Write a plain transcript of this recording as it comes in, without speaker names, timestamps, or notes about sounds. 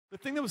The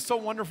thing that was so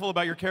wonderful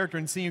about your character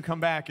and seeing you come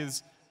back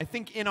is, I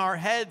think in our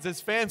heads as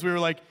fans, we were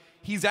like,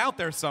 he's out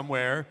there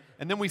somewhere.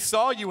 And then we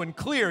saw you in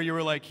Clear, you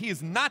were like, he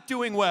is not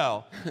doing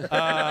well.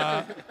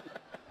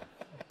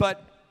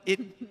 But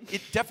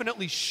it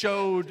definitely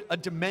showed a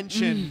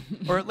dimension,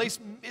 or at least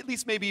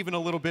maybe even a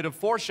little bit of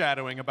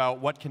foreshadowing about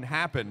what can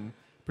happen,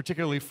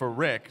 particularly for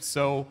Rick.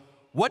 So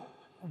what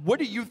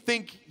do you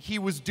think he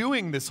was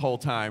doing this whole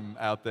time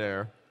out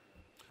there?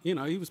 You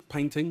know, he was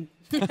painting.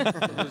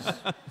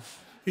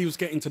 He was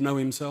getting to know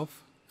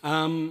himself.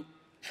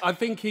 I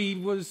think he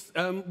was,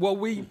 well,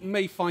 we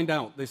may find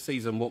out this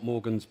season what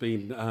Morgan's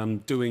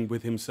been doing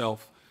with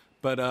himself.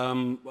 But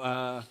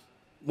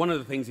one of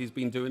the things he's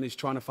been doing is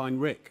trying to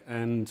find Rick.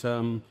 And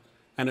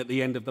at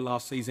the end of the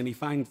last season, he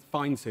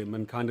finds him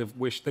and kind of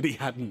wished that he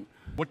hadn't.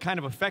 What kind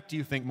of effect do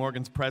you think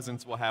Morgan's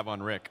presence will have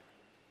on Rick?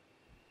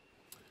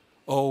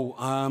 Oh,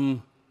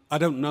 I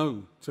don't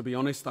know, to be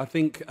honest. I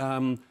think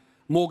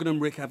Morgan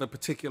and Rick have a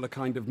particular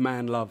kind of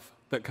man love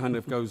that kind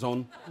of goes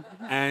on.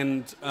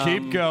 And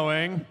keep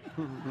going.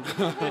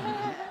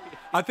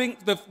 I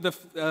think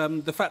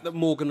the fact that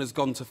Morgan has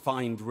gone to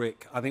find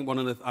Rick, I think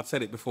I've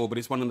said it before, but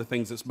it's one of the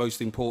things that's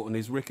most important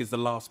is Rick is the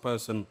last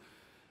person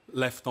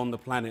left on the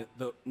planet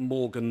that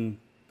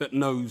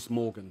knows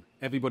Morgan.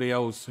 Everybody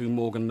else who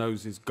Morgan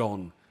knows is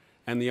gone.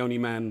 And the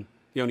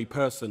only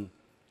person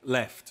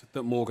left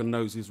that Morgan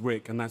knows is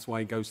Rick, and that's why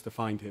he goes to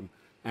find him.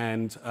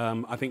 And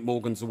I think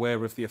Morgan's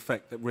aware of the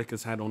effect that Rick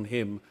has had on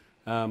him.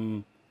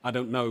 I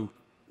don't know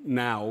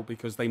now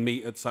because they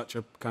meet at such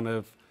a kind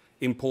of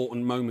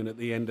important moment at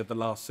the end of the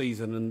last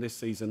season, and this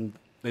season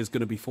there's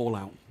going to be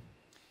fallout.